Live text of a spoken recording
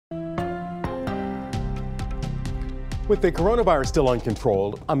With the coronavirus still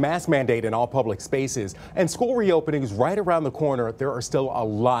uncontrolled, a mask mandate in all public spaces, and school reopenings right around the corner, there are still a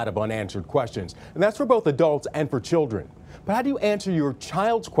lot of unanswered questions. And that's for both adults and for children. But how do you answer your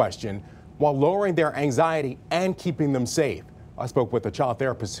child's question while lowering their anxiety and keeping them safe? I spoke with a child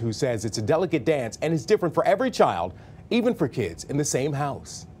therapist who says it's a delicate dance and is different for every child, even for kids in the same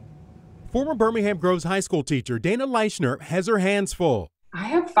house. Former Birmingham Groves High School teacher Dana Leischner has her hands full. I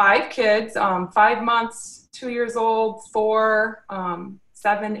have 5 kids, 5 months, 2 years old, 4,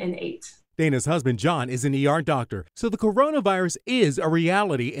 7, and 8. Dana's husband, John, is an ER doctor, so the coronavirus is a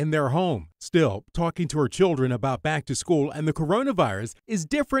reality in their home. Still, talking to her children about back to school and the coronavirus is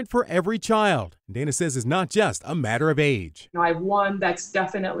different for every child. Dana says it's not just a matter of age. I have one that's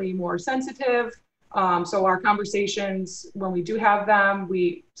definitely more sensitive. So our conversations, when we do have them,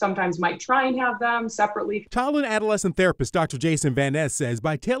 we sometimes might try and have them separately. Child and adolescent therapist Dr. Jason Van Ness says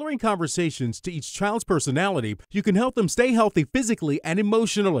by tailoring conversations to each child's personality, you can help them stay healthy physically and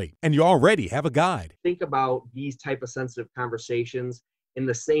emotionally. And you already have a guide. Think about these type of sensitive conversations in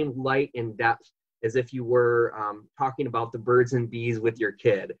the same light and depth as if you were talking about the birds and bees with your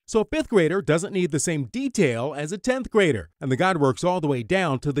kid. So a 5th grader doesn't need the same detail as a 10th grader. And the guide works all the way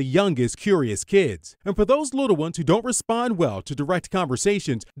down to the youngest curious kids. And for those little ones who don't respond well to direct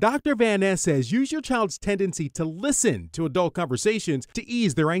conversations, Dr. Van Ness says use your child's tendency to listen to adult conversations to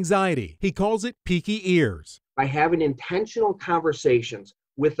ease their anxiety. He calls it peaky ears. By having intentional conversations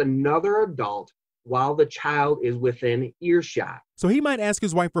with another adult while the child is within earshot. So he might ask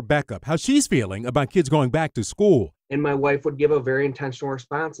his wife, Rebecca, how she's feeling about kids going back to school. And my wife would give a very intentional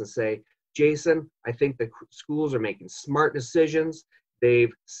response and say, Jason, I think the schools are making smart decisions.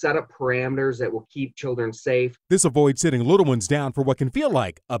 They've set up parameters that will keep children safe. This avoids sitting little ones down for what can feel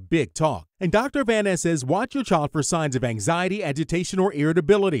like a big talk. And Dr. Van Ness says watch your child for signs of anxiety, agitation, or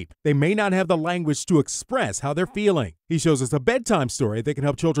irritability. They may not have the language to express how they're feeling. He shows us a bedtime story that can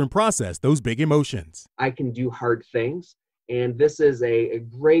help children process those big emotions. I can do hard things. And this is a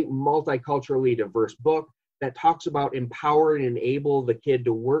great multiculturally diverse book that talks about empowering and enable the kid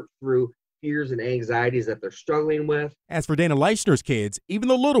to work through fears and anxieties that they're struggling with. As for Dana Leischner's kids, even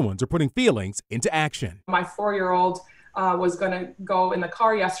the little ones are putting feelings into action. My 4-year-old was going to go in the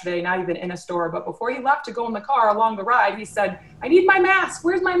car yesterday, not even in a store, but before he left to go in the car along the ride, he said, I need my mask.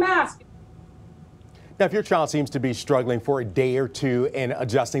 Where's my mask? Now, if your child seems to be struggling for a day or two in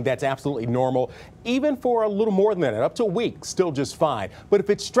adjusting, that's absolutely normal. Even for a little more than that, up to a week, still just fine. But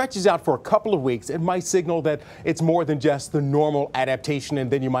if it stretches out for a couple of weeks, it might signal that it's more than just the normal adaptation, and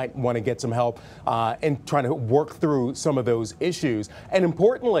then you might want to get some help in trying to work through some of those issues. And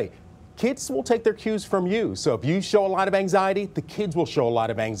importantly, kids will take their cues from you. So if you show a lot of anxiety, the kids will show a lot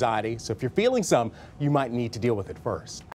of anxiety. So if you're feeling some, you might need to deal with it first.